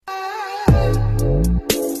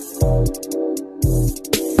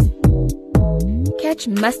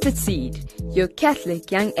Watch Mustard Seed, your Catholic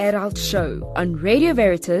young adult show on Radio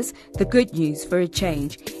Veritas, the good news for a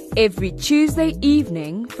change, every Tuesday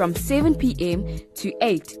evening from 7 p.m. to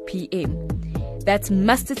 8 p.m. That's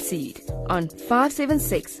Mustard Seed on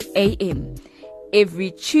 576 a.m. every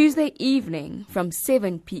Tuesday evening from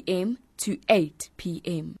 7 p.m. to 8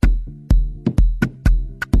 p.m.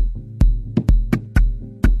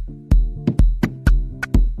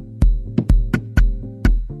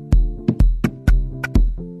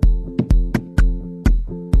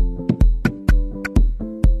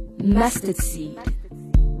 Mustard Seed,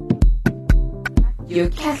 your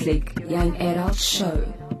Catholic young adult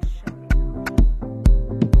show.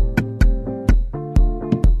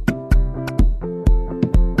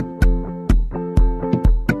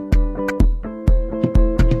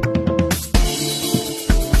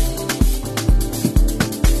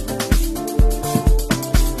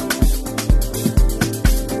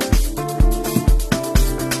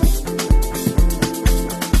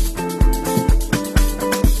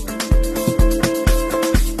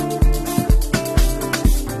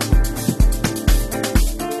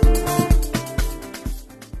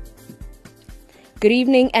 Good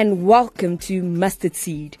evening and welcome to Mustard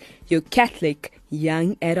Seed, your Catholic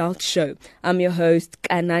young adult show. I'm your host,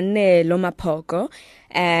 Kananelo Mapoko,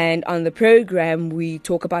 and on the program we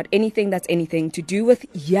talk about anything that's anything to do with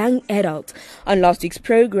young adults. On last week's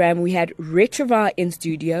program we had Retrovi in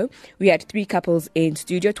studio. We had three couples in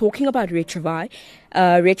studio talking about Retrovi.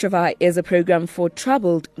 Retrovi is a program for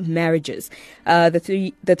troubled marriages.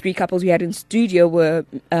 The three couples we had in studio were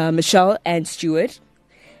Michelle and Stuart,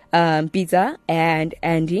 Biza and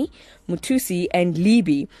Andy, Mutusi and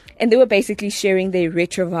Libby, and they were basically sharing their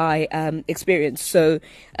Retrovi experience. So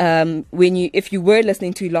if you were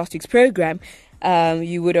listening to last week's program,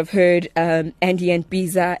 you would have heard Andy and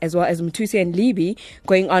Biza as well as Mutusi and Libby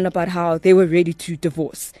going on about how they were ready to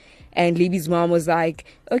divorce. And Libby's mom was like,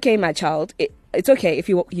 okay, my child, it's okay if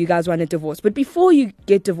you guys want a divorce, but before you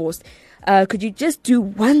get divorced, could you just do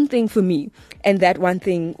one thing for me? And that one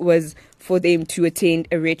thing was for them to attend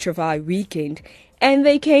a Retrovi weekend. And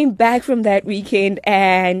they came back from that weekend,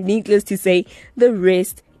 and needless to say, the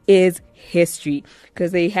rest is history,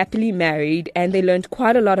 because they happily married and they learned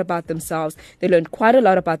quite a lot about themselves. They learned quite a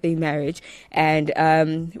lot about their marriage. And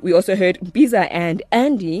we also heard Biza and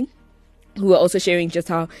Andy, who were also sharing just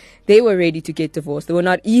how they were ready to get divorced. They were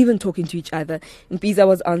not even talking to each other. And Biza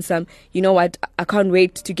was on some, you know what, I can't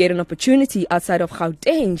wait to get an opportunity outside of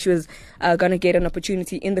Gauteng. She was going to get an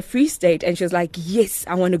opportunity in the Free State. And she was like, yes,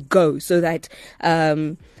 I want to go so that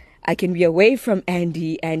I can be away from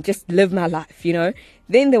Andy and just live my life, you know.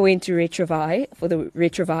 Then they went to Retrovi for the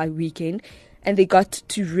Retrovi weekend, and they got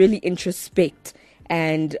to really introspect.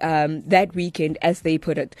 And that weekend, as they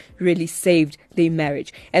put it, really saved their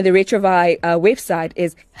marriage. And the Retrovi website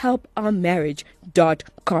is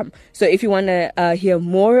helpourmarriage.com. So if you want to hear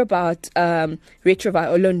more about Retrovi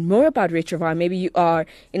or learn more about Retrovi, maybe you are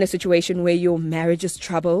in a situation where your marriage is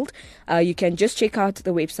troubled, you can just check out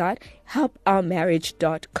the website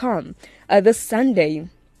helpourmarriage.com. This Sunday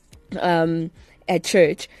at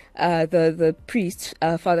church, the priest,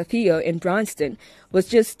 Father Theo in Bryanston, was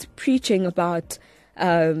just preaching about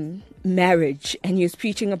marriage, and he was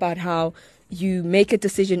preaching about how you make a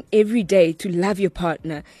decision every day to love your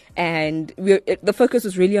partner, and the focus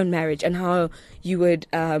was really on marriage and how you would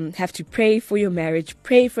have to pray for your marriage,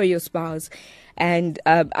 pray for your spouse. And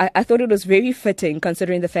I thought it was very fitting,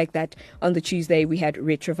 considering the fact that on the Tuesday we had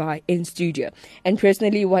Retrovi in studio. And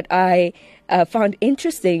personally, what I found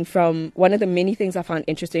interesting from one of the many things I found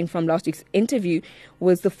interesting from last week's interview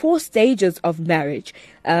was the 4 stages of marriage,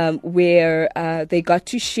 where they got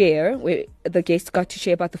to share, where the guests got to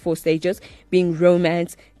share about the 4 stages being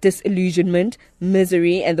romance, disillusionment,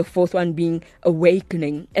 misery, and the 4th one being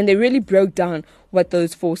awakening. And they really broke down what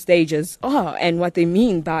those 4 stages are and what they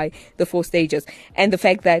mean by the 4 stages, and the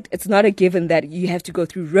fact that it's not a given that you have to go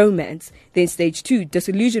through romance, then stage 2,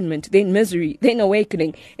 disillusionment, then misery, then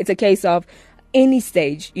awakening. It's a case of any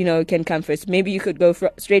stage, you know, can come first. Maybe you could go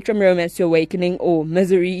straight from romance to awakening or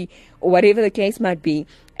misery or whatever the case might be,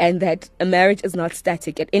 and that a marriage is not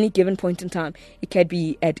static at any given point in time. It can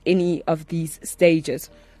be at any of these stages.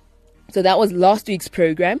 So that was last week's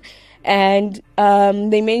program. And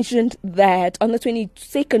they mentioned that on the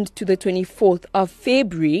 22nd to the 24th of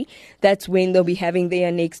February, that's when they'll be having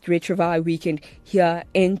their next Retrovi weekend here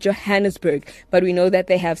in Johannesburg. But we know that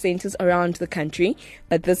they have centers around the country.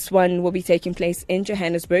 But this one will be taking place in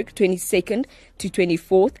Johannesburg, 22nd to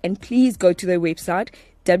 24th. And please go to their website,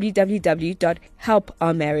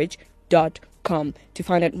 www.helpourmarriage.com. weekend.com to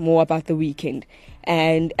find out more about the weekend.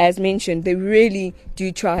 And as mentioned, they really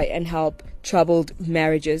do try and help troubled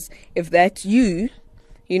marriages. If that's you,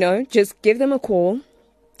 just give them a call.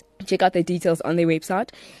 Check out their details on their website,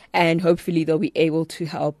 and hopefully they'll be able to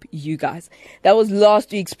help you guys. That was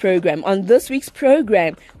last week's program. On this week's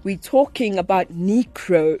program, we're talking about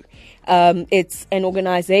NICRO. It's an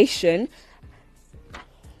organization.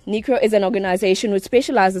 NICRO is an organization which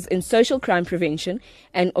specializes in social crime prevention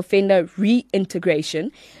and offender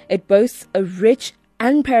reintegration. It boasts a rich,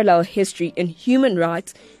 unparalleled history in human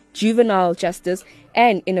rights, juvenile justice,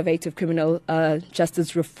 and innovative criminal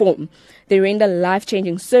justice reform. They render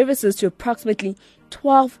life-changing services to approximately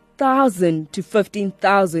 12,000 to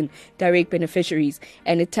 15,000 direct beneficiaries,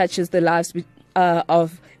 and it touches the lives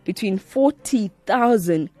of between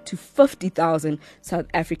 40,000 to 50,000 South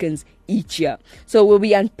Africans each year. So we'll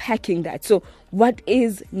be unpacking that. So what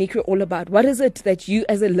is NICRO all about? What is it that you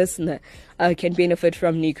as a listener can benefit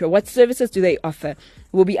from NICRO? What services do they offer?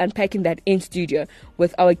 We'll be unpacking that in studio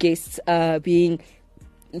with our guests being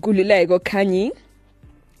Nkululeko, Kani,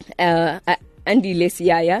 Andile,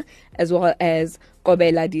 Siyaya, as well as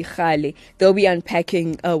Kobela, Dikgale. They'll be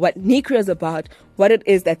unpacking what NICRO is about, what it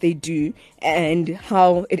is that they do, and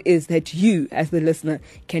how it is that you, as the listener,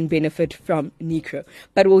 can benefit from NICRO.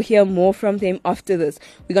 But we'll hear more from them after this.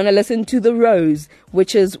 We're going to listen to The Rose,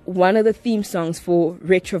 which is one of the theme songs for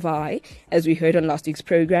Retrovi, as we heard on last week's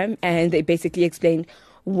program, and they basically explained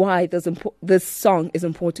why this song is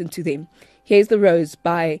important to them. Here's The Rose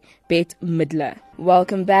by Bette Midler.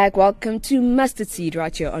 Welcome back. Welcome to Mustard Seed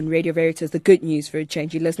right here on Radio Veritas, the good news for a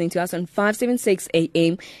change. You're listening to us on 576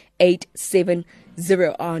 AM 870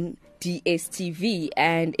 on DSTV.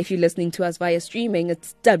 And if you're listening to us via streaming,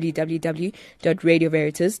 it's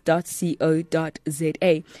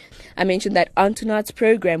www.radioveritas.co.za. I mentioned that on tonight's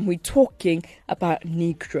program, we're talking about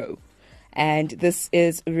NICRO. And this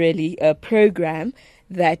is really a program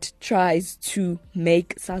that tries to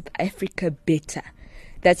make South Africa better.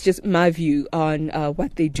 That's just my view on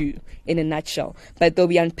what they do in a nutshell. But they'll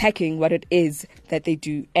be unpacking what it is that they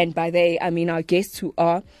do. And by they, I mean our guests who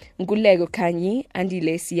are Nkululeko, Khanyi,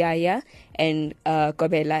 Andile, Siyaya, and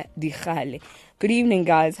Kobela, Dikgale. Good evening,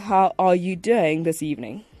 guys. How are you doing this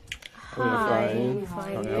evening? Hi.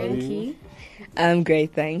 Fine. Thank you.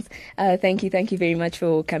 Great, thanks. Thank you very much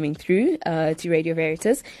for coming through to Radio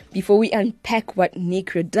Veritas. Before we unpack what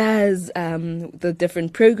NICRO does, the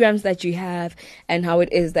different programs that you have, and how it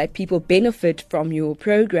is that people benefit from your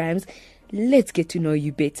programs, let's get to know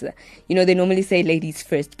you better. They normally say ladies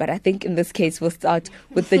first, but I think in this case we'll start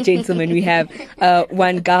with the gentlemen. We have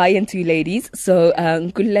one guy and two ladies. So,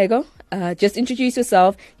 Nkululeko, just introduce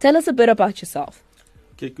yourself. Tell us a bit about yourself.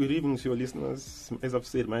 Okay, good evening to your listeners. As I've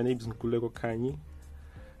said, my name is Nkululeko Khanyi.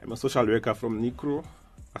 I'm a social worker from NICRO.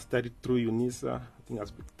 I studied through UNISA. I think I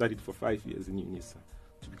studied for 5 years in UNISA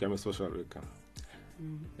to become a social worker.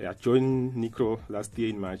 I joined NICRO last year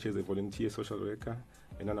in March as a volunteer social worker,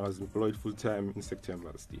 and then I was employed full-time in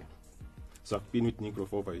September last year. So I've been with NICRO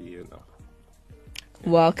for over a year now.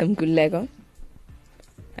 Welcome, Nkululeko.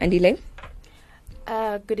 Andile?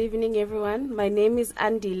 Good evening, everyone. My name is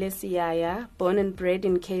Andile Siyaya, born and bred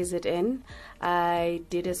in KZN. I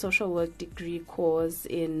did a social work degree course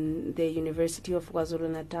in the University of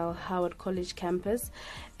KwaZulu-Natal Howard College campus,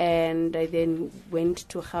 and I then went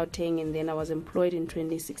to Gauteng, and then I was employed in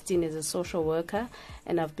 2016 as a social worker,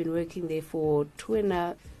 and I've been working there for two and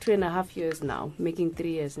a half years now, making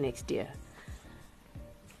 3 years next year.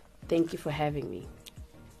 Thank you for having me.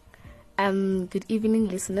 Good evening,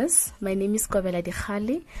 listeners. My name is Kobela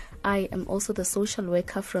Dikgale. I am also the social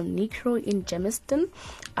worker from NICRO in Germiston.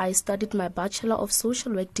 I studied my Bachelor of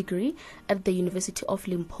Social Work degree at the University of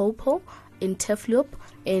Limpopo in Teflup,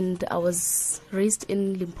 and I was raised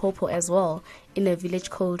in Limpopo as well, in a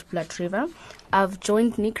village called Blood River. I've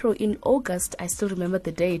joined NICRO in August. I still remember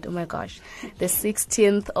the date. Oh my gosh. The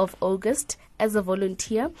 16th of August as a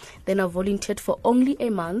volunteer. Then I volunteered for only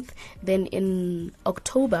a month. Then in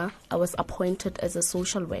October, I was appointed as a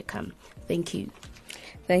social worker. Thank you.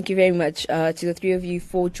 Thank you very much to the three of you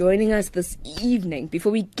for joining us this evening.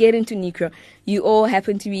 Before we get into NICRO, you all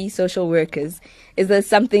happen to be social workers. Is there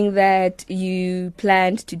something that you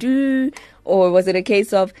planned to do, or was it a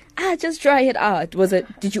case of, just try it out?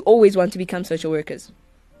 Did you always want to become social workers?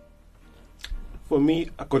 For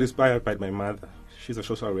me, I got inspired by my mother. She's a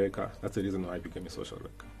social worker. That's the reason why I became a social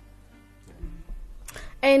worker.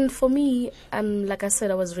 And for me, like I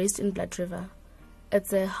said, I was raised in Blood River.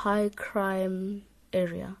 It's a high crime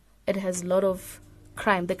area. It has a lot of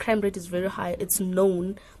crime. The crime rate is very high. It's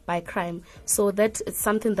known by crime. So that is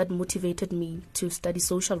something that motivated me to study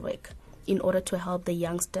social work. in order to help the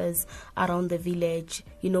youngsters around the village,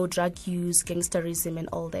 drug use, gangsterism and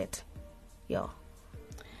all that. Yeah.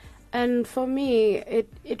 And for me,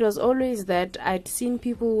 it was always that I'd seen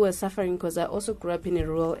people who were suffering, because I also grew up in a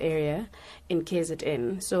rural area in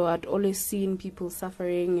KZN. So I'd always seen people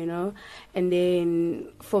suffering, and then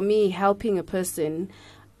for me, helping a person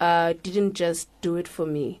didn't just do it for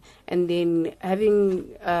me. And then having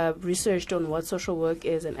researched on what social work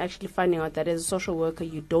is and actually finding out that as a social worker,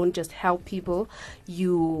 you don't just help people,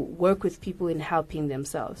 you work with people in helping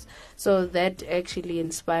themselves. So that actually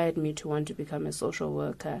inspired me to want to become a social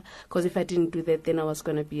worker, because if I didn't do that, then I was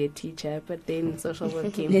going to be a teacher, but then social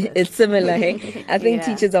work came first. It's similar, hey? I think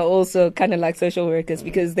teachers are also kind of like social workers,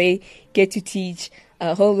 because they get to teach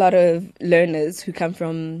a whole lot of learners who come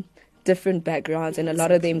from different backgrounds, and a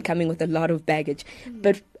lot of them coming with a lot of baggage.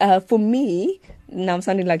 But for me, now I'm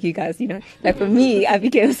sounding like you guys, like for me, I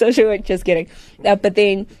became a social worker, just kidding. But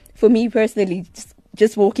then for me personally,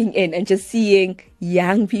 just walking in and just seeing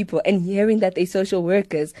young people and hearing that they're social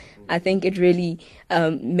workers, I think it really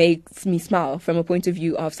makes me smile from a point of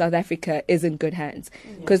view of South Africa is in good hands.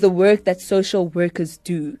 Because the work that social workers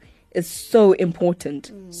do is so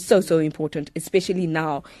important, so important, especially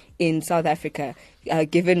now in South Africa,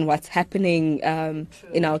 given what's happening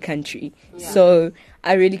in our country. Yeah. So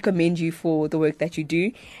I really commend you for the work that you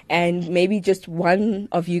do. And maybe just one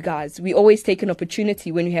of you guys, we always take an opportunity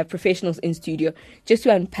when we have professionals in studio just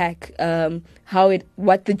to unpack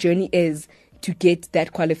what the journey is to get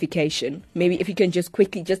that qualification. Maybe if you can just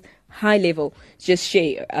quickly, just high level, just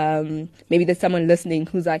share. Maybe there's someone listening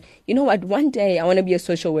who's like, you know what, one day I want to be a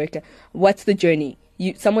social worker. What's the journey?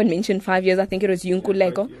 Someone mentioned 5 years. I think it was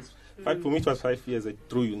Nkululeko. For me, it was 5 years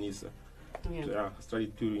through UNISA. Yeah. So, I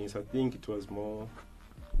started through UNISA. I think it was more...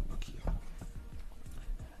 Okay.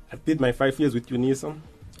 I did my 5 years with UNISA.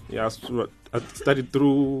 Yeah, so I started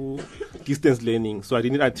through distance learning. So I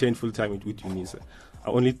didn't attend full-time with UNISA. I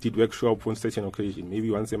only did workshop on certain occasion. Maybe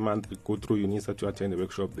once a month we go through UNISA to attend the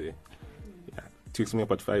workshop there. Yeah, it takes me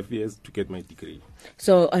about 5 years to get my degree.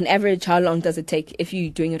 So on average, how long does it take if you're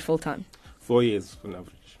doing it full time? 4 years on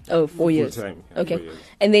average. Oh, 4 years. Full time. Okay. 4 years.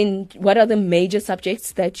 And then what are the major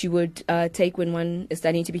subjects that you would take when one is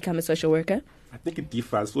studying to become a social worker? I think it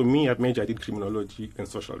differs. For me, at major, I did criminology and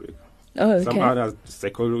social work. Oh, okay. Some others,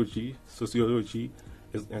 psychology, sociology,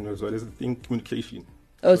 and as well as, I think, communication.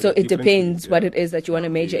 Oh, so it depends what it is that you want to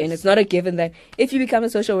major in. It's not a given that if you become a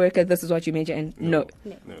social worker, this is what you major in. No.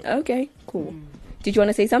 Okay, cool. Did you want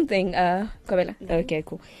to say something, Kobela? Okay,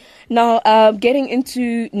 cool. Now, getting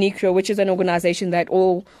into NICRO, which is an organization that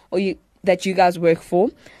that you guys work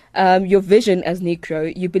for, your vision as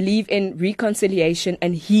NICRO, you believe in reconciliation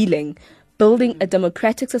and healing, building a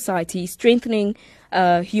democratic society, strengthening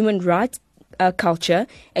human rights culture,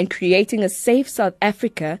 and creating a safe South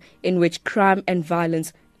Africa in which crime and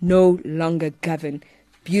violence no longer govern.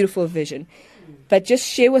 Beautiful vision. But just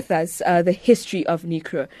share with us the history of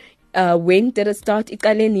NICRO. When did it start? Just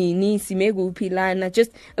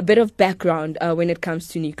a bit of background when it comes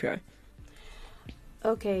to NICRO.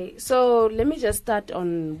 Okay, so let me just start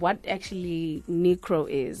on what actually NICRO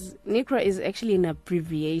is. NICRO is actually an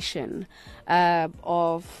abbreviation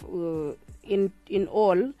of, in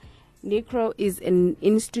all, NICRO is an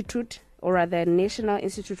institute, or rather National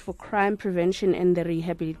Institute for Crime Prevention and the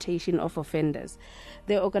Rehabilitation of Offenders.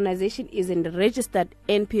 The organization is a registered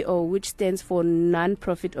NPO, which stands for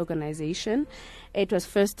non-profit organization. It was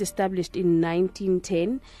first established in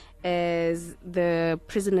 1910 as the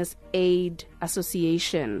Prisoners Aid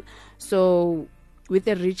Association. So with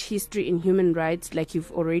a rich history in human rights, like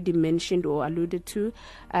you've already mentioned or alluded to,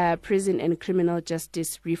 prison and criminal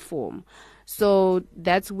justice reform. So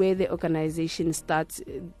that's where the organization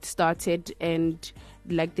started, and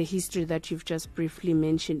like the history that you've just briefly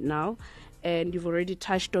mentioned now. And you've already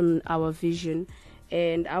touched on our vision.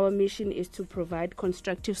 And our mission is to provide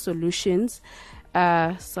constructive solutions,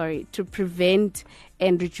 to prevent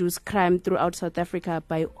and reduce crime throughout South Africa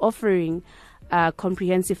by offering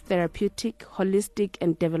comprehensive therapeutic, holistic,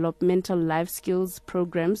 and developmental life skills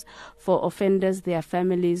programs for offenders, their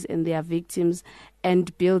families, and their victims,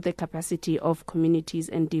 and build the capacity of communities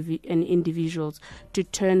and individuals to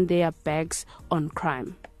turn their backs on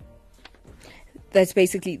crime. That's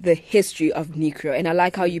basically the history of NICRO. And I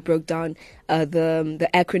like how you broke down the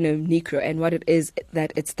acronym NICRO and what it is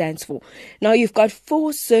that it stands for. Now, you've got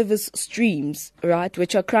 4 service streams, right,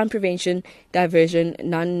 which are crime prevention, diversion,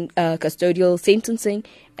 non-custodial sentencing,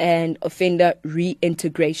 and offender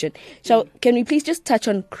reintegration. So can we please just touch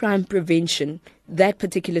on crime prevention, that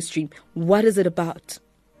particular stream? What is it about?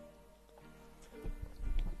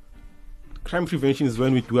 Crime prevention is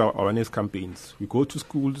when we do our awareness campaigns. We go to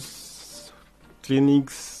schools,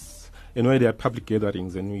 clinics and where there are public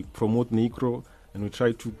gatherings, and we promote NICRO, and we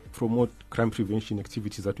try to promote crime prevention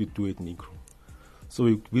activities that we do at NICRO. So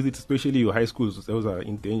we visit especially your high schools, those are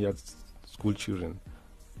endangered school children.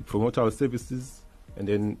 We promote our services, and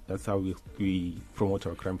then that's how we promote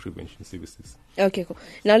our crime prevention services. Okay, cool.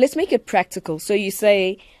 Now let's make it practical. So you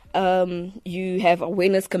say you have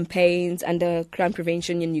awareness campaigns under crime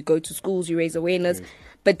prevention, and you go to schools, you raise awareness. Yes.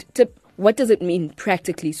 But what does it mean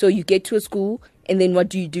practically? So you get to a school, and then what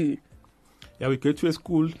do you do? Yeah, we get to a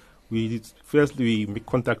school. Firstly, we make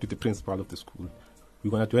contact with the principal of the school.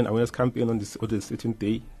 We're going to do an awareness campaign on a certain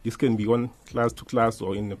day. This can be on class to class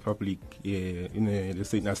or in the public, let's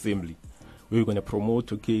say, in assembly. We're going to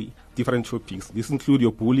promote, different topics. This includes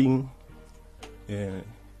your bullying,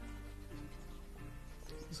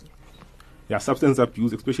 substance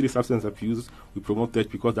abuse, especially substance abuse. We promote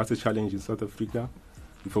that because that's a challenge in South Africa.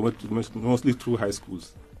 We promote it mostly through high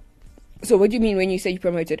schools. So what do you mean when you say you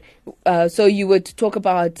promote it? So you would talk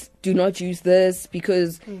about do not use this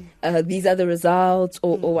because these are the results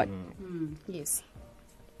or what? Yes.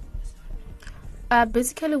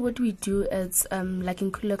 Basically what we do is, like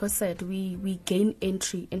Nkululeko said, we gain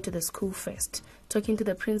entry into the school first. Talking to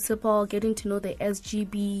the principal, getting to know the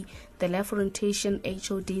SGB, the life orientation,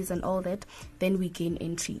 HODs and all that, then we gain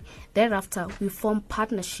entry. Thereafter, we form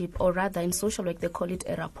partnership, or rather in social work they call it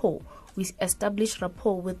a rapport. We establish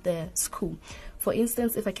rapport with the school. For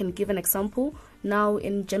instance, if I can give an example, now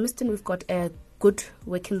in Germiston we've got a good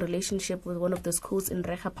working relationship with one of the schools in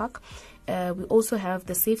Reha Park. We also have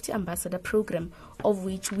the Safety Ambassador program, of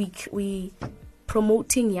which we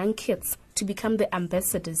promoting young kids to become the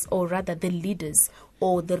ambassadors, or rather the leaders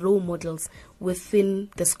or the role models within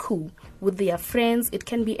the school with their friends. It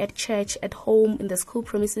can be at church, at home, in the school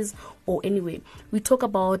premises, or anywhere. We talk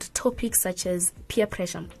about topics such as peer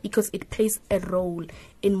pressure because it plays a role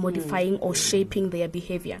in modifying or shaping their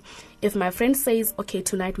behavior. If my friend says, okay,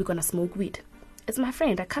 tonight we're going to smoke weed, it's my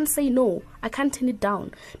friend. I can't say no. I can't turn it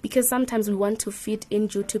down, because sometimes we want to fit in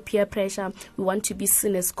due to peer pressure. We want to be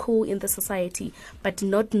seen as cool in the society, but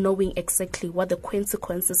not knowing exactly what the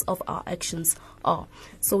consequences of our actions are.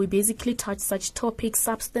 So we basically touch such topics: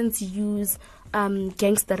 substance use,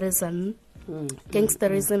 gangsterism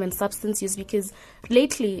and substance use, because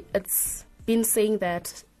lately it's been saying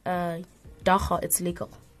that dagga, it's legal,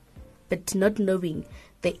 but not knowing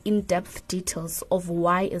the in-depth details of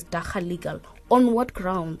why is dagga legal. On what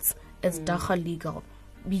grounds is dagga legal?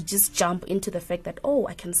 We just jump into the fact that, oh,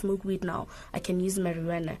 I can smoke weed now, I can use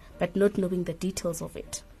marijuana, but not knowing the details of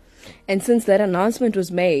it. And since that announcement was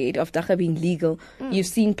made of dagga being legal, you've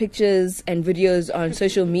seen pictures and videos on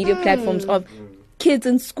social media platforms of kids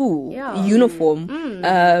in school, uniform,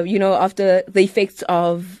 after the effects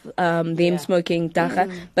of them smoking dagga.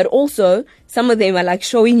 But also, some of them are like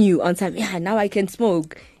showing you on time, now I can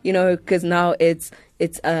smoke, because now it's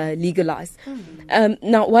legalized.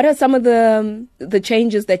 Now, what are some of the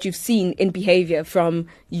changes that you've seen in behavior from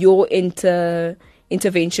your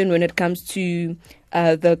intervention when it comes to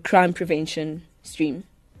the crime prevention stream?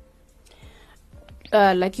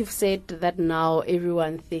 Like you've said, that now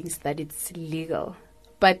everyone thinks that it's legal.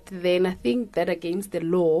 But then I think that against the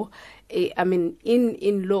law,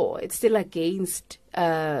 in law, it's still against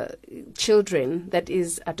children, that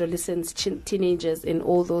is adolescents, teenagers, and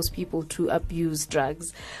all those people to abuse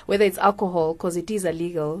drugs, whether it's alcohol, because it is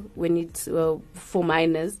illegal when it's for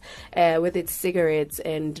minors, whether it's cigarettes,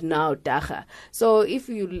 and now dagga. So if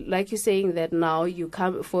you, like you're saying, that now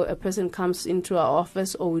a person comes into our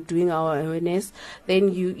office, or we're doing our awareness,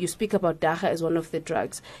 then you speak about dagga as one of the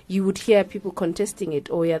drugs, you would hear people contesting it,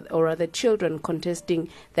 or other children contesting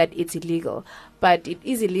that it's illegal. But it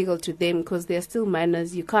is illegal to them because they're still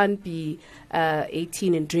minors. You can't be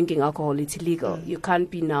 18 and drinking alcohol. It's illegal. You can't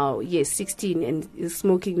be now, 16 and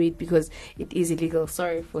smoking weed because it is illegal.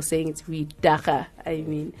 Sorry for saying it's weed. Dagga,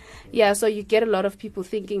 so you get a lot of people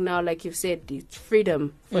thinking now, like you've said, it's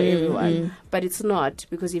freedom for everyone. But it's not,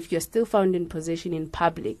 because if you're still found in possession in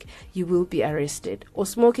public, you will be arrested. Or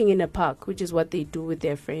smoking in a park, which is what they do with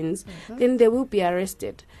their friends, then they will be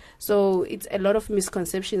arrested. So it's a lot of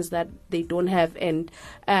misconceptions that they don't have, and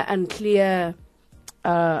unclear,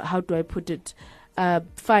 how do I put it,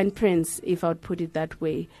 fine prints, if I would put it that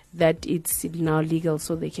way, that it's now legal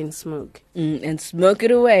so they can smoke. And smoke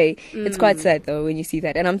it away. It's quite sad though when you see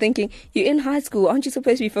that. And I'm thinking, you're in high school, aren't you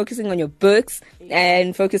supposed to be focusing on your books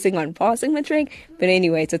and focusing on passing matric? But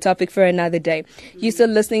anyway, it's a topic for another day. You're still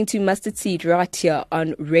listening to Mustard Seed right here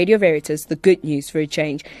on Radio Veritas, the good news for a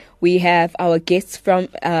change. We have our guests from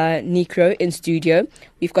NICRO in studio.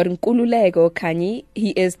 We've got Nkululeko Kani.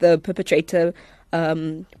 He is the perpetrator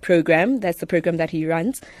program. That's the program that he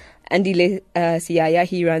runs. Andile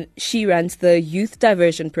Siyaya, she runs the youth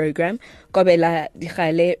diversion program. Kobela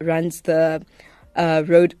Dikgale runs the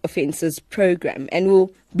road offences program, and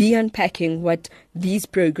we'll be unpacking what these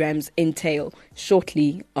programs entail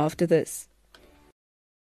shortly after this.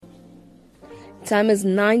 Time is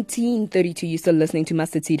 19:32. You're still listening to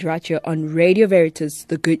Mustard Seed right here on Radio Veritas,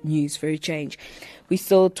 the good news for a change. We're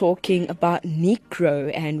still talking about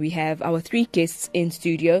NICRO, and we have our three guests in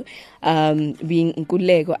studio, being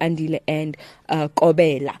Nkululeko, Andile, and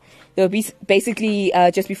Kobela. There will be basically,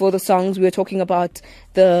 just before the songs, we were talking about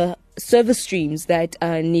the service streams that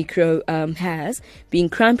NICRO has, being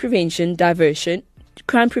crime prevention,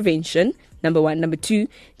 number one, number two,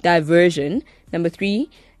 diversion, number three,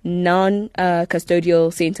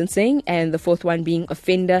 non-custodial sentencing, and the fourth one being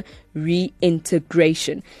offender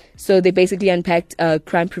reintegration. So they basically unpacked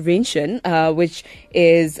crime prevention, which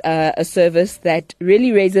is a service that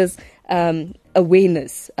really raises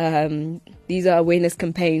awareness. These are awareness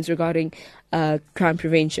campaigns regarding crime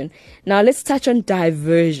prevention. Now let's touch on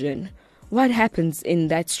diversion. What happens in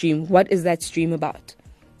that stream? What is that stream about?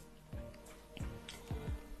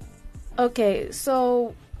 Okay,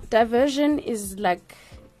 so diversion is like,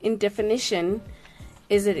 in definition,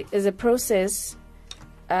 is a process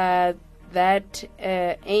that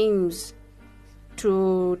aims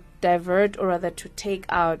to divert, or rather to take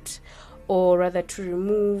out, or rather to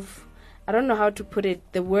remove, I don't know how to put it,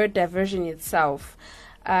 the word diversion itself,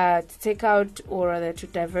 to take out or rather to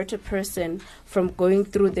divert a person from going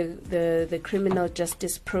through the criminal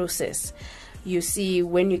justice process. You see,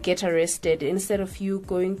 when you get arrested, instead of you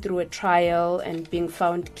going through a trial and being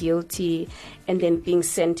found guilty and then being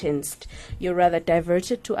sentenced, you're rather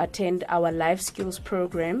diverted to attend our life skills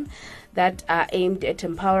program that are aimed at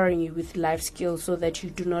empowering you with life skills so that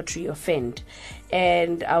you do not reoffend.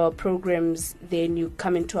 And our programs, then you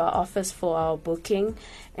come into our office for our booking,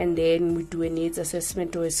 and then we do a needs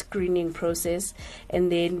assessment or a screening process,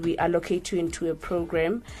 and then we allocate you into a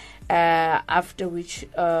program. After which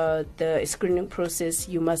the screening process,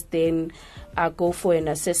 you must then go for an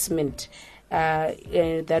assessment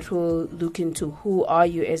that will look into who are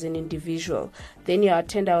you as an individual. Then you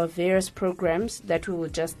attend our various programs that we will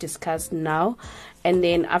just discuss now, and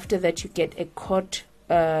then after that you get a court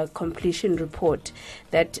completion report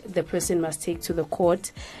that the person must take to the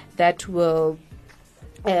court, that will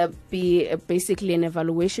be basically an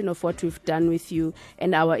evaluation of what we've done with you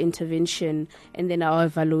and our intervention, and then our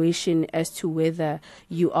evaluation as to whether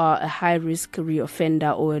you are a high-risk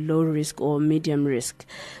reoffender or a low-risk or medium risk.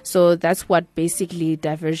 So that's what basically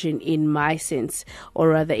diversion, in my sense, or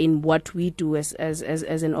rather in what we do as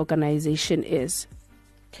an organization, is.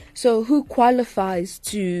 So who qualifies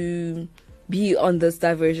to be on this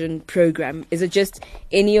diversion program? Is it just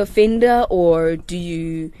any offender, or do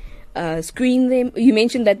you screen them? You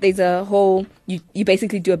mentioned that there's a whole, you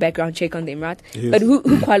basically do a background check on them, right? Yes. But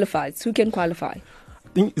who qualifies? Who can qualify? I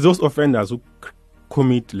think it's those offenders who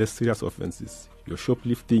commit less serious offenses. Your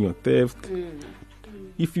shoplifting, your theft.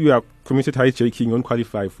 If you have committed hijacking, you don't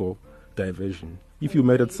qualify for diversion. If you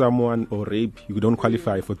murdered someone or rape, you don't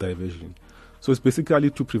qualify for diversion. So it's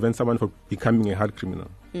basically to prevent someone from becoming a hard criminal.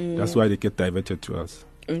 That's why they get diverted to us.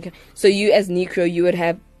 Okay. So you as NICRO, you would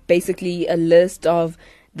have basically a list of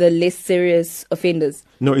the less serious offenders?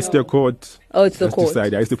 No, it's the court. Oh, it's the court.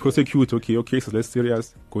 Decide. It's the prosecutor. Okay, your case is less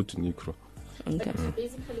serious, go to NICRO. Okay. So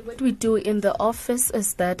basically what we do in the office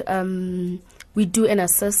is that we do an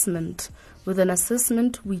assessment. With an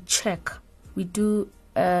assessment, we check. We do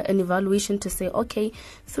an evaluation to say, okay,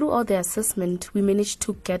 throughout the assessment, we managed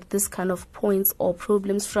to get this kind of points or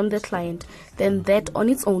problems from the client. Then that on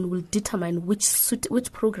its own will determine which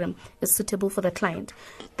program is suitable for the client.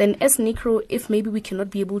 Then as NICRO, if maybe we cannot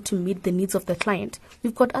be able to meet the needs of the client,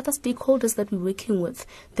 we've got other stakeholders that we're working with.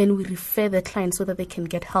 Then we refer the client so that they can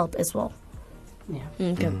get help as well. Yeah.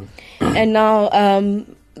 Okay. And now,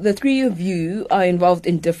 the three of you are involved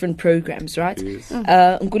in different programs, right? Yes.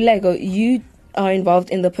 Nkululeko, you are involved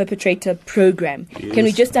in the perpetrator program. Yes. Can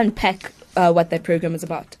we just unpack what that program is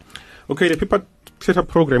about? Okay, the perpetrator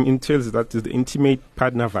program entails that is the intimate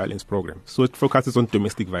partner violence program. So it focuses on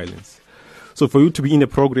domestic violence. So for you to be in a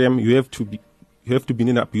program, you have to be in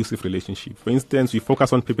an abusive relationship. For instance, we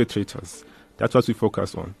focus on perpetrators. That's what we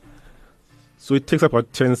focus on. So it takes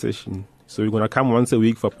about 10 sessions. So you're going to come once a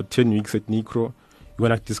week for about 10 weeks at NICRO. You're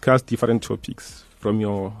going to discuss different topics, from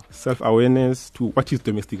your self-awareness to what is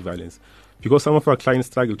domestic violence. Because some of our clients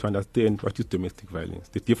struggle to understand what is domestic violence,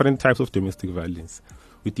 the different types of domestic violence.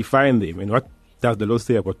 We define them, and what does the law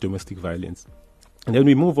say about domestic violence. And then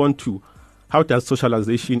we move on to how does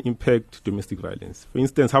socialization impact domestic violence. For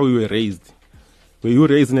instance, how we were raised. Were you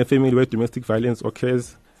raised in a family where domestic violence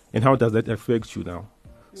occurs? and how does that affect you now?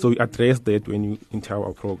 So we address that when you enter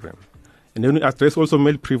our program. And then we address also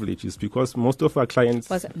male privileges, because most of our clients...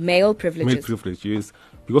 Was it male privileges? Male privileges,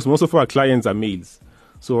 because most of our clients are males.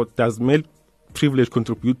 So does male privilege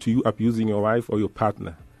contribute to you abusing your wife or your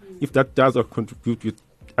partner? If that does not contribute, we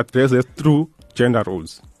address it through gender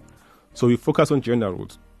roles. So we focus on gender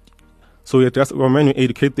roles. So we address our men, we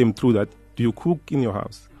educate them through that. Do you cook in your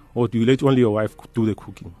house, or do you let only your wife do the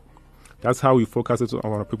cooking? That's how we focus it on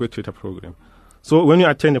our perpetrator program. So when you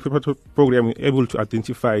attend a perpetrator program, you're able to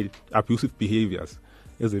identify abusive behaviors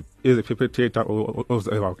as a perpetrator or as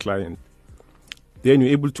our client. Then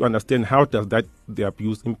you're able to understand how does that the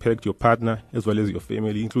abuse impact your partner as well as your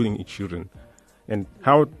family, including your children, and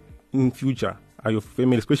how in future are your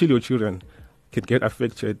family, especially your children, can get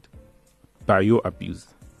affected by your abuse.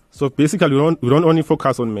 So basically, we don't only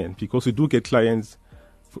focus on men, because we do get clients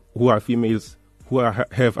who are females who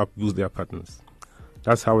have abused their partners.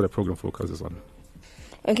 That's how the program focuses on.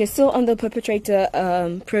 Okay, so on the perpetrator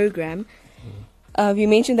program, you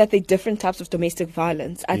mentioned that there are different types of domestic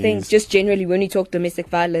violence. I think just generally when you talk domestic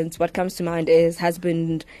violence, what comes to mind is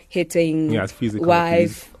husband hitting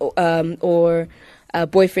wife, or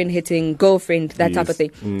boyfriend hitting girlfriend, that type of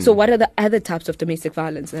thing. So what are the other types of domestic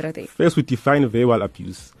violence that are there? First, we define verbal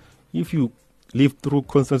abuse. If you live through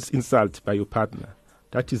constant insult by your partner,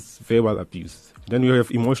 that is verbal abuse. Then you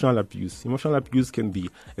have emotional abuse. Emotional abuse can be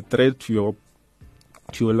a threat to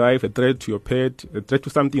your life, a threat to your pet, a threat to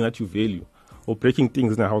something that you value, or breaking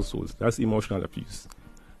things in the household. That's emotional abuse.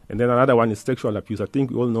 And then another one is sexual abuse. I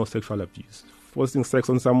think we all know sexual abuse. Forcing sex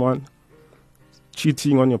on someone,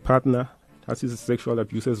 cheating on your partner, that is sexual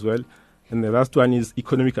abuse as well. And the last one is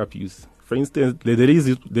economic abuse. For instance, the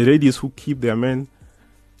ladies who keep their men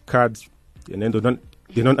cards and then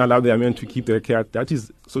they don't allow their men to keep their card. That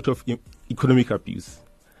is sort of economic abuse.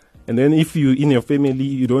 And then if you, in your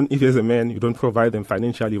family, if as a man, you don't provide them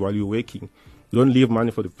financially while you're working, you don't leave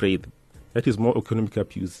money for the bread, that is more economic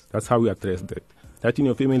abuse. That's how we address that. That in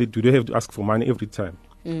your family, do they have to ask for money every time?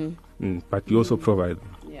 But you also provide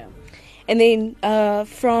them. Yeah. And then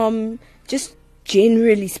from just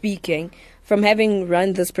generally speaking, from having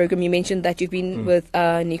run this program, you mentioned that you've been with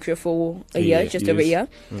NICRO for a year, just over a year.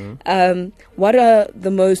 What are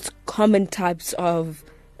the most common types of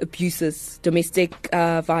abuses, domestic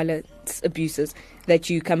violence abuses that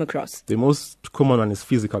you come across? The most common one is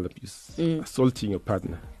physical abuse, assaulting your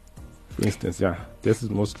partner, for instance. Yeah, this is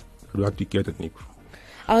most what we get at NICRO.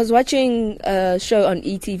 I was watching a show on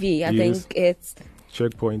ETV. I think it's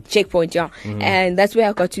Checkpoint, yeah. And that's where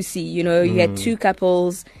I got to see, you had two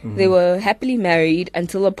couples. They were happily married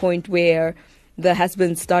until a point where the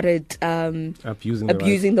husband started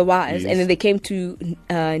abusing the wives. And then they came to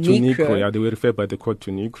NICRO. Yeah, they were referred by the court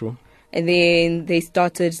to NICRO. And then they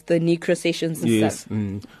started the NICRO sessions and stuff.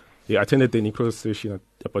 They attended the NICRO session,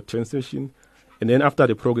 about 10 sessions. And then after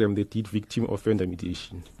the program, they did victim offender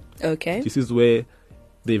mediation. Okay. This is where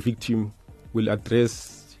the victim will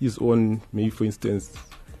address his own, maybe for instance,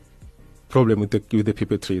 problem with the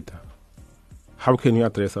perpetrator. How can you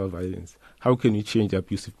address our violence? How can you change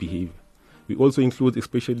abusive behavior? We also include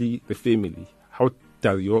especially the family. How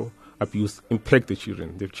does your abuse impact the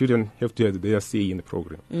children? The children have to have their say in the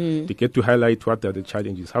program. They get to highlight what are the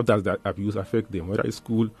challenges. How does that abuse affect them, whether at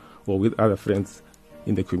school or with other friends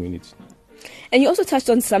in the community? And you also touched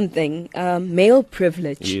on something, male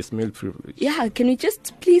privilege. Yes, male privilege. Yeah, can we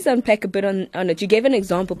just please unpack a bit on it? You gave an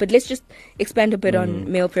example, but let's just expand a bit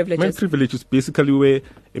on male privileges. Male privilege is basically where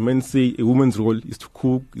a man say a woman's role is to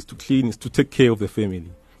cook, is to clean, is to take care of the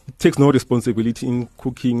family. It takes no responsibility in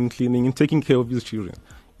cooking, cleaning, in taking care of his children.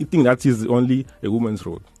 I think that is only a woman's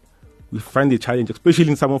role. We find a challenge, especially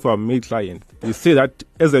in some of our male clients. They say that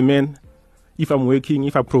as a man, if I'm working,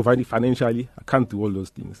 if I provide financially, I can't do all those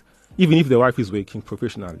things. Even if the wife is working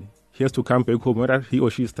professionally, he has to come back home, whether he or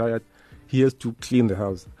she is tired, he has to clean the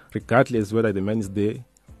house, regardless whether the man is there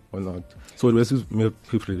or not. So this is male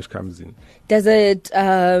privilege comes in. Does it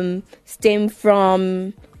stem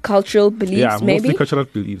from cultural beliefs, yeah, maybe? Mostly cultural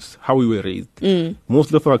beliefs, how we were raised.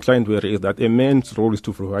 Most of our clients were raised that a man's role is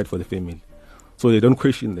to provide for the family. So they don't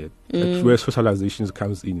question that. That's where socialization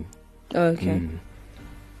comes in. Okay.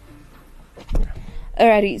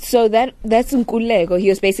 Alrighty, so that's Nkululeko. He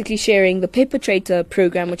was basically sharing the perpetrator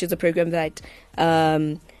program, which is a program that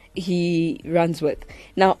he runs with.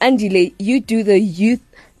 Now, Andile, you do the youth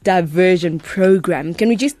diversion program. Can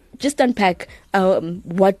we just unpack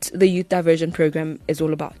what the youth diversion program is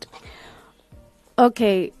all about?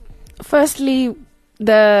 Okay, firstly,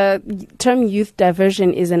 the term youth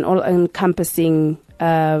diversion is an all-encompassing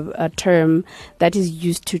a term that is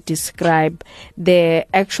used to describe the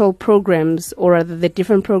actual programs, or rather the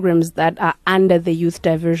different programs that are under the youth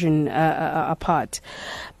diversion part.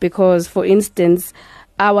 Because, for instance,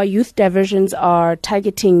 our youth diversions are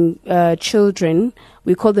targeting children.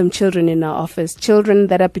 We call them children in our office, children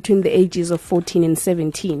that are between the ages of 14 and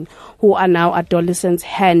 17, who are now adolescents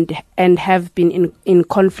and have been in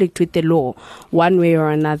conflict with the law one way or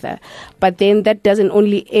another. But then that doesn't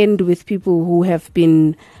only end with people who have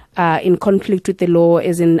been in conflict with the law,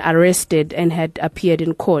 as in arrested and had appeared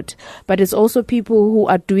in court. But it's also people who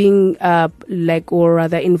are doing or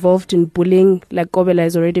rather involved in bullying, like Kobela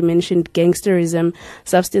has already mentioned, gangsterism,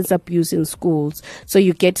 substance abuse in schools. So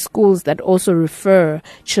you get schools that also refer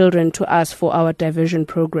children to us for our diversion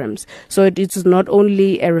programs. So it's not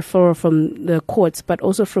only a referral from the courts, but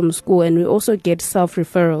also from school, and we also get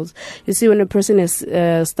self-referrals. You see, when a person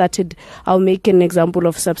has started, I'll make an example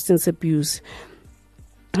of substance abuse.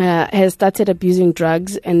 Has started abusing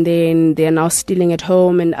drugs, and then they're now stealing at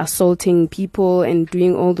home and assaulting people and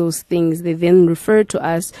doing all those things. They then refer to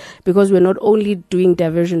us because we're not only doing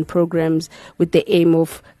diversion programs with the aim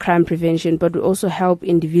of crime prevention, but we also help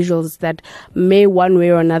individuals that may one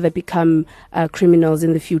way or another become criminals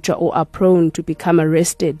in the future, or are prone to become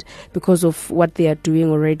arrested because of what they are doing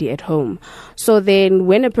already at home. So then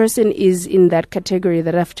when a person is in that category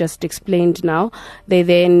that I've just explained now, they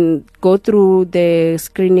then go through the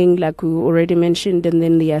screening, like we already mentioned, and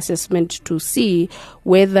then the assessment to see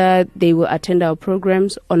whether they will attend our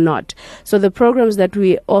programs or not. So the programs that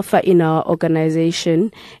we offer in our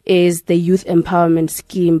organization is the Youth Empowerment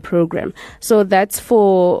Scheme program. So that's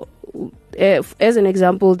for, as an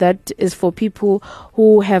example, that is for people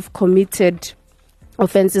who have committed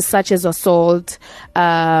offenses such as assault,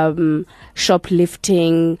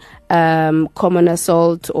 shoplifting, common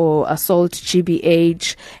assault or assault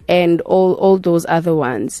GBH, and all those other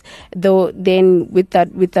ones. Though then with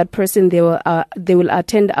that person, they will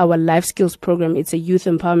attend our life skills program. It's a youth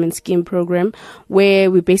empowerment scheme program where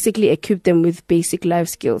we basically equip them with basic life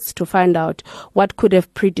skills to find out what could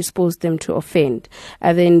have predisposed them to offend.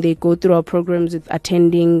 And then they go through our programs with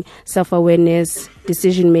attending self-awareness,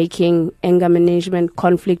 decision making, anger management,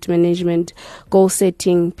 conflict management, goal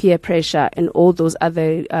setting, peer pressure, and all those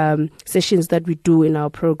other sessions that we do in our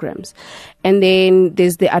programs. And then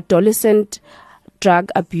there's the adolescent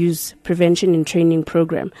drug abuse prevention and training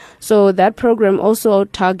program. So that program also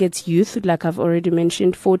targets youth, like I've already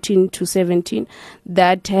mentioned, 14 to 17,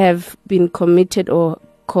 that have been committed or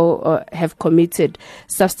have committed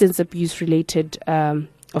substance abuse related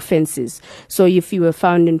offenses. So if you were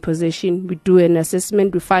found in possession, we do an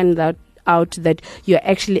assessment, we find out that you're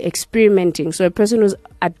actually experimenting. So a person who's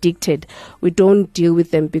addicted, we don't deal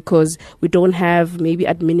with them because we don't have maybe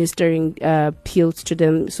administering pills to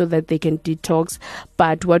them so that they can detox.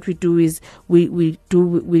 But what we do is we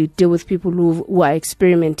deal with people who are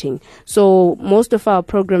experimenting. So most of our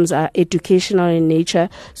programs are educational in nature.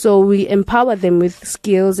 So we empower them with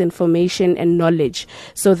skills, information, and knowledge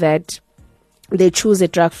so that they choose a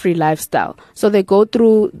drug-free lifestyle. So they go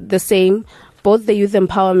through the same, both the youth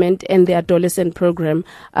empowerment and the adolescent program,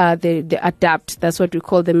 they adapt. That's what we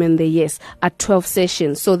call them in the YES, at 12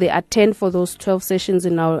 sessions. So they attend for those 12 sessions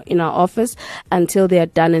in our office until they are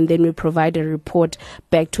done, and then we provide a report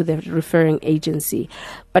back to the referring agency.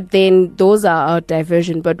 But then those are our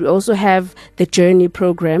diversion. But we also have the Journey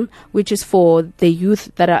program, which is for the youth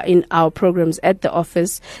that are in our programs at the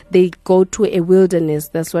office. They go to a wilderness.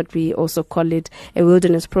 That's what we also call it, a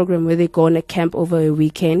wilderness program, where they go on a camp over a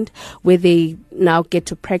weekend, where they now get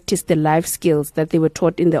to practice the life skills that they were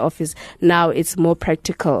taught in the office. Now it's more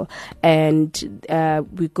practical, and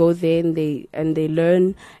we go there and they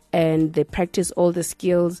learn and they practice all the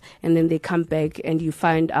skills, and then they come back and you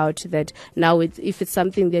find out that now if it's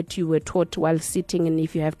something that you were taught while sitting, and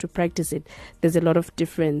if you have to practice it, there's a lot of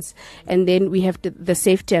difference. And then we have the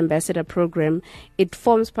Safety Ambassador program. It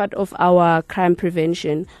forms part of our crime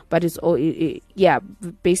prevention, but it's all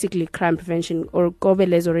basically crime prevention. Or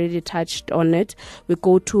Kobela has already touched on it. We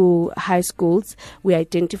go to high schools, we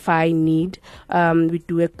identify need, we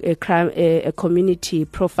do a community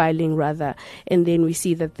profiling rather, and then we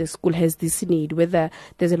see that the school has this need, whether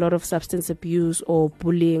there's a lot of substance abuse or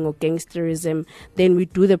bullying or gangsterism. Then we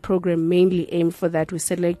do the program mainly aimed for that. We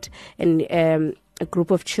select a group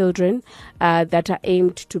of children that are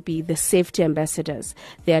aimed to be the safety ambassadors.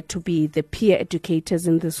 They are to be the peer educators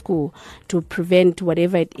in the school to prevent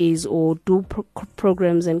whatever it is, or do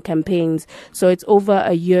programs and campaigns. So it's over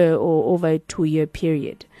a year or over a 2-year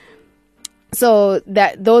period. So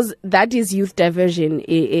that is youth diversion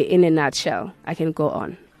in a nutshell. I can go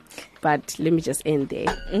on. But let me just end there.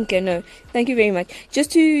 Okay, no, thank you very much.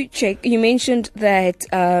 Just to check, you mentioned that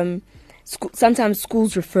sometimes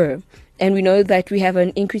schools refer, and we know that we have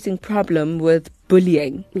an increasing problem with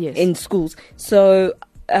bullying in schools. So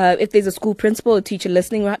if there's a school principal or teacher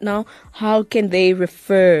listening right now, how can they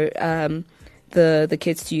refer the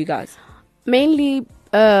kids to you guys? Mainly,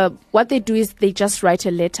 what they do is they just write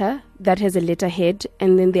a letter that has a letterhead,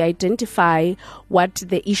 and then they identify what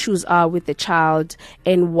the issues are with the child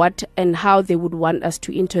and how they would want us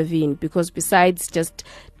to intervene. Because besides just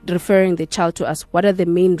referring the child to us, what are the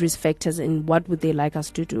main risk factors and what would they like us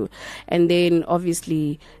to do? And then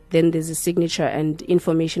obviously, then there's a signature and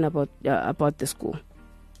information about the school.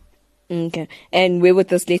 Okay. And where would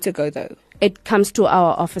this letter go, though? It comes to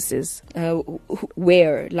our offices.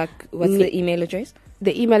 Where? Like, what's the email address?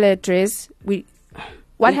 The email address,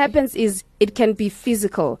 what happens is it can be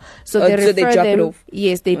physical. So they drop it off?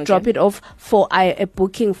 Yes, they drop it off for a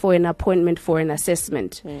booking for an appointment for an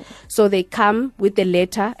assessment. So they come with the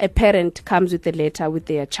letter. A parent comes with the letter with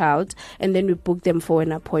their child, and then we book them for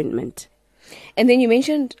an appointment. And then you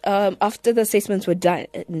mentioned after the assessments were done,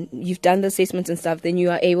 you've done the assessments and stuff, then you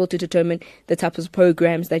are able to determine the type of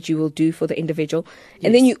programs that you will do for the individual. Yes.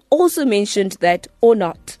 And then you also mentioned that or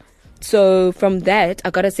not. So from that, I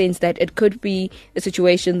got a sense that it could be a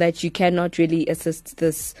situation that you cannot really assist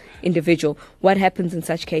this individual. What happens in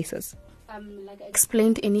such cases? Like I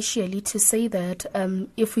explained initially, to say that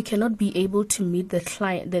if we cannot be able to meet the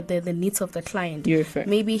client, the needs of the client,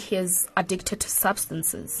 maybe he's addicted to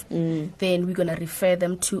substances, then we're going to refer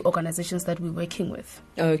them to organizations that we're working with.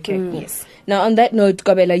 Okay, cool. Yes. Now, on that note,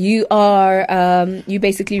 Kobela, you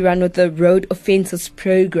basically run with the Road Offences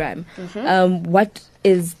Program. What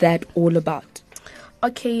is that all about?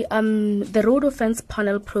 Okay, the Road Offense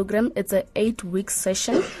Panel Program, it's an 8-week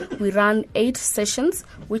session. We run 8 sessions,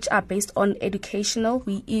 which are based on educational.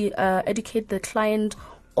 We educate the client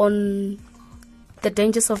on the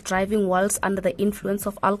dangers of driving whilst under the influence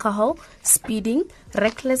of alcohol, speeding,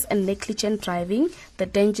 reckless and negligent driving, the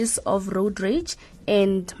dangers of road rage,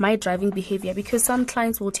 and my driving behavior. Because some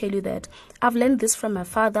clients will tell you that I've learned this from my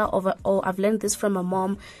father or I've learned this from my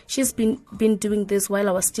mom. She's been doing this while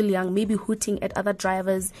I was still young, maybe hooting at other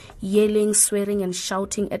drivers, yelling, swearing and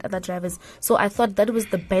shouting at other drivers. So I thought that was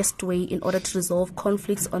the best way in order to resolve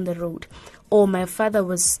conflicts on the road. Or my father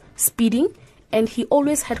was speeding and he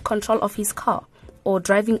always had control of his car, or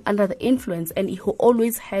driving under the influence, and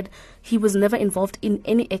he was never involved in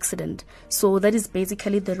any accident. So that is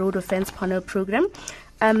basically the Road Offense Panel Program.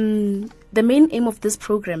 The main aim of this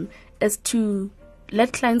program is to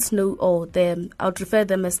let clients know, I would refer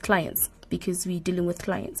them as clients because we're dealing with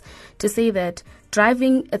clients, to say that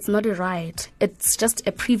driving, it's not a right, it's just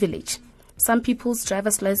a privilege. Some people's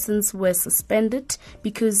driver's license were suspended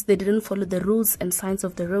because they didn't follow the rules and signs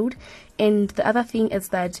of the road. And the other thing is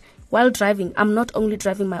that while driving, I'm not only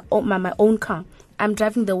driving my own car. I'm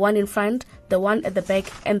driving the one in front, the one at the back,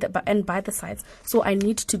 and by the sides. So I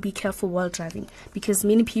need to be careful while driving because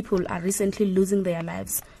many people are recently losing their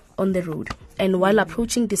lives on the road. And while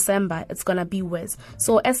approaching December, it's going to be worse.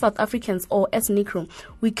 So as South Africans or as NICRO,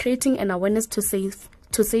 we're creating an awareness to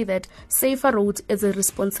say that safer roads is a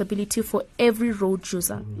responsibility for every road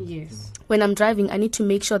user. Yes. When I'm driving, I need to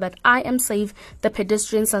make sure that I am safe, the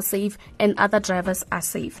pedestrians are safe, and other drivers are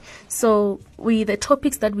safe. So the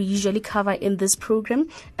topics that we usually cover in this program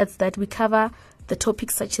is that we cover the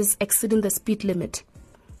topics such as exceeding the speed limit.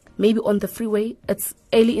 Maybe on the freeway, it's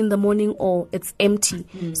early in the morning or it's empty.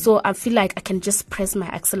 So I feel like I can just press my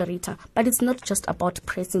accelerator. But it's not just about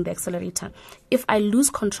pressing the accelerator. If I lose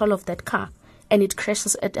control of that car and it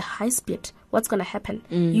crashes at a high speed, what's going to happen?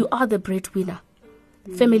 You are the breadwinner.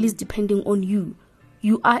 Families depending on you.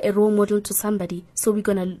 You are a role model to somebody. So we're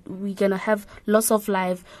gonna have loss of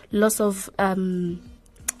life, loss of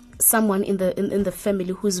someone in the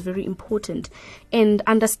family who is very important. And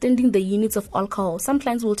understanding the units of alcohol. Some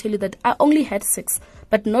clients will tell you that I only had 6,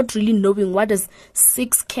 but not really knowing what is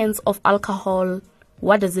 6 cans of alcohol.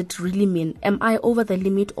 What does it really mean? Am I over the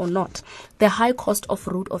limit or not? The high cost of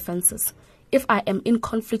road offenses. If I am in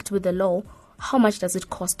conflict with the law, how much does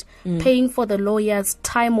it cost? Paying for the lawyers,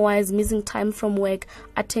 time-wise, missing time from work,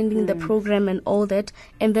 attending the program and all that,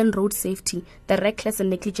 and then road safety, the reckless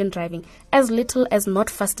and negligent driving. As little as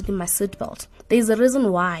not fastening my seatbelt. There's a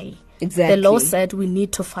reason why. Exactly. The law said we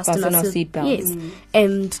need to fasten our seatbelt. Yes.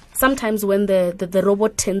 And sometimes when the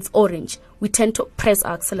robot turns orange, we tend to press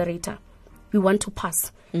our accelerator. We want to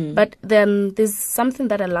pass. But then there's something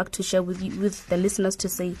that I'd like to share with you, with the listeners, to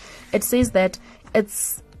say. It says that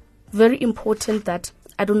it's very important that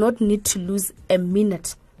I do not need to lose a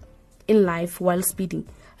minute in life while speeding.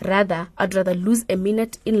 I'd rather lose a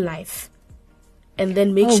minute in life and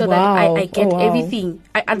then make sure wow. that I get wow. everything.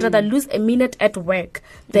 I'd rather lose a minute at work,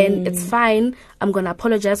 then it's fine. I'm going to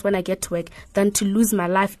apologize when I get to work, than to lose my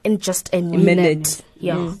life in just a minute.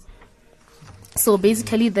 Yeah. So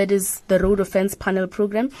basically, that is the road offense panel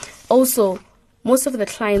program. Also, most of the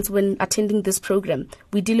clients, when attending this program,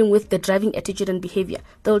 we're dealing with the driving attitude and behavior.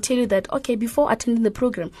 They'll tell you that, okay, before attending the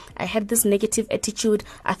program, I had this negative attitude.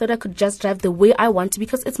 I thought I could just drive the way I want to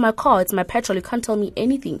because it's my car, it's my petrol. You can't tell me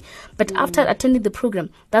anything. But after attending the program,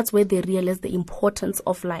 that's where they realize the importance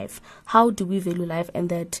of life. How do we value life? And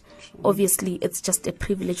that obviously it's just a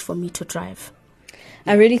privilege for me to drive.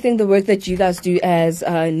 I really think the work that you guys do as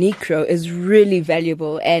NICRO is really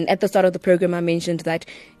valuable. And at the start of the program, I mentioned that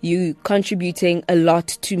you contributing a lot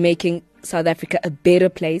to making South Africa a better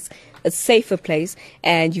place, a safer place.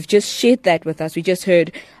 And you've just shared that with us. We just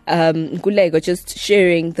heard Nkululeko just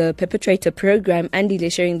sharing the perpetrator program,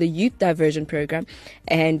 Andile sharing the youth diversion program,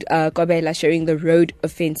 and Kobela sharing the road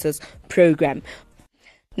offences program.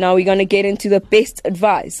 Now we're going to get into the best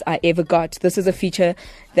advice I ever got. This is a feature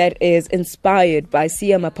that is inspired by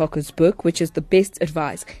Mapoko's book, which is the best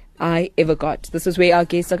advice I ever got. This is where our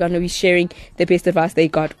guests are going to be sharing the best advice they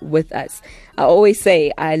got with us. I always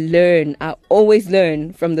say I always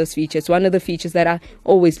learn from this feature. It's one of the features that I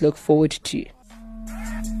always look forward to.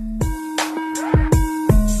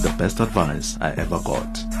 The best advice I ever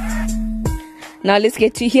got. Now let's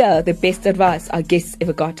get to hear the best advice our guests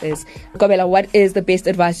ever got is. Kobela, what is the best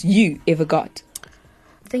advice you ever got?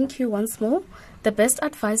 Thank you once more. The best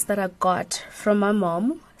advice that I got from my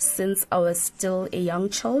mom since I was still a young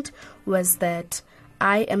child was that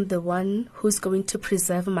I am the one who's going to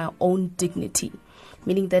preserve my own dignity.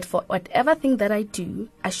 Meaning that for whatever thing that I do,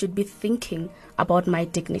 I should be thinking about my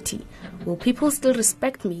dignity. Will people still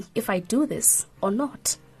respect me if I do this or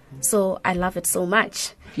not? So I love it so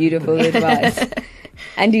much. Beautiful advice.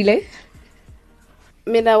 Andile?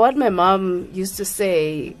 What my mom used to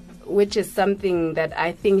say, which is something that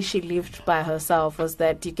I think she lived by herself, was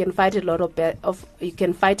that you can fight a lot of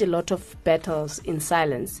battles in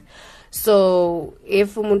silence. So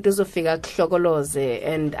if umuntu uzofika kuhlokoloze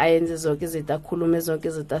and ayenze zonke izinto akhulume zonke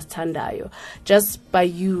izinto asithandayo, just by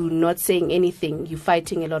you not saying anything, you're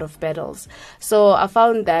fighting a lot of battles. So I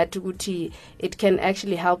found that it can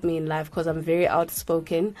actually help me in life because I'm very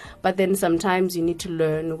outspoken, but then sometimes you need to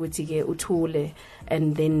learn uthule,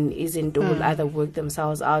 and then will either work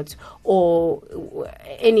themselves out or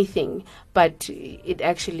anything. But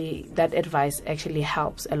that advice actually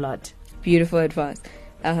helps a lot. Beautiful advice.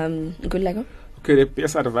 Nkululeko? Okay, the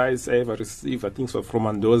best advice I ever received, I think, was from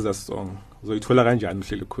Mandoza's song. So it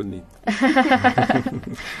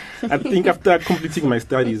I think after completing my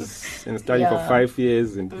studies and studying for 5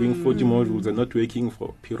 years and doing 40 modules and not working for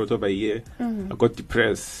a period of a year, I got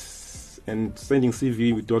depressed and sending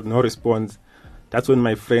CV with no response. That's when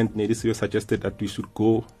my friend Nedisio suggested that we should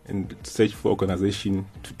go and search for organization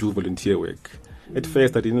to do volunteer work. At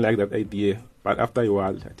first, I didn't like that idea, but after a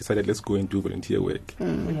while, I decided let's go and do volunteer work.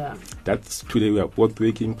 That's today we are both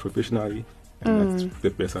working professionally, and that's the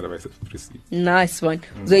best advice I've received. Nice one.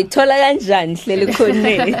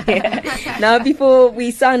 Now, before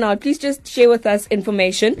we sign out, please just share with us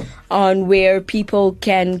information on where people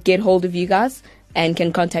can get hold of you guys and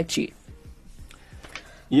can contact you.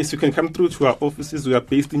 Yes, you can come through to our offices. We are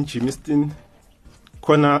based in Germiston,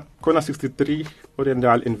 corner 63,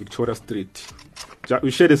 Oriental and Victoria Street.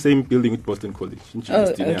 We share the same building with Boston College in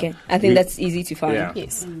Germiston. Oh, okay. I think that's easy to find. Yeah.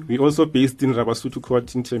 Yes. We're also based in Rabasutu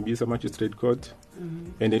Court in Tembisa Magistrate Court,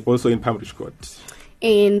 and then also in Pambridge Court.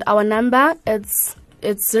 And our number it's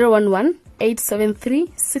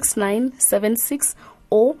 011-873-6976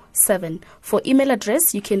 or 7. For email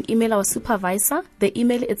address, you can email our supervisor. The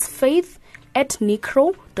email is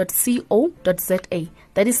faith@nicro.co.za.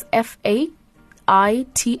 That is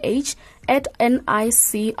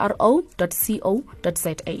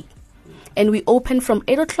FAITH@nicro.co.za. And we open from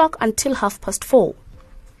 8 o'clock until 4:30.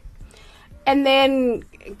 And then,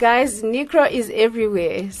 guys, NICRO is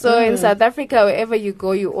everywhere. So in South Africa, wherever you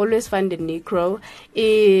go, you always find a NICRO.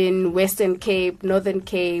 In Western Cape, Northern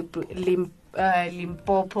Cape,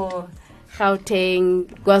 Limpopo, Gauteng,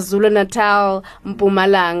 KwaZulu-Natal,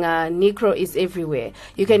 Mpumalanga, NICRO is everywhere.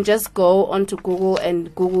 You can just go onto Google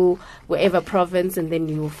and Google wherever province, and then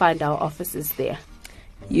you will find our offices there.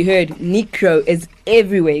 You heard NICRO is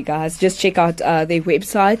everywhere, guys. Just check out their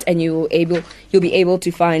website, and you'll be able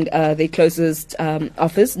to find their closest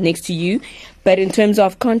office next to you. But in terms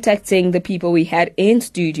of contacting the people we had in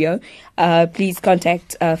studio, please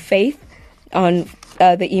contact Faith on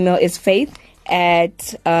the email is faith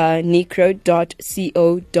at nicro.co.za.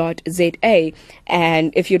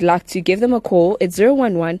 And if you'd like to give them a call, it's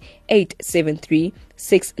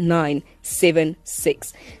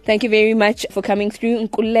 011-873-6976. Thank you very much for coming through,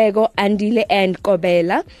 Nkululeko, Andile, and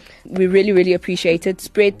Kobela. We really, really appreciate it.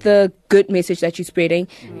 Spread the good message that you're spreading,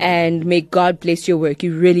 and may God bless your work.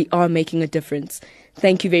 You really are making a difference.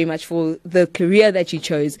 Thank you very much for the career that you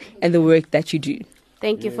chose and the work that you do.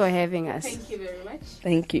 Thank you for having us. Thank you very much.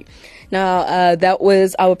 Thank you. Now, that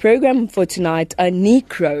was our program for tonight,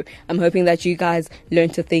 NICRO. I'm hoping that you guys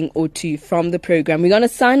learned a thing or two from the program. We're going to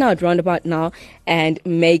sign out roundabout now and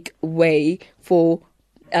make way for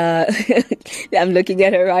I'm looking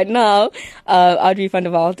at her right now, Audrey van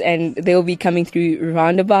der Walt, and they'll be coming through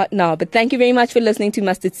roundabout now. But thank you very much for listening to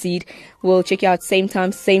Mustard Seed. We'll check you out same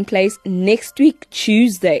time, same place next week,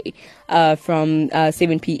 Tuesday, from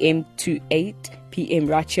 7 p.m. to 8 p.m.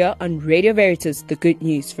 right here on Radio Veritas, the good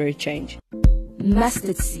news for a change.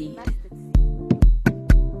 Mustard Seed,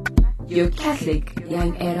 your Catholic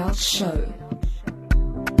young adult show.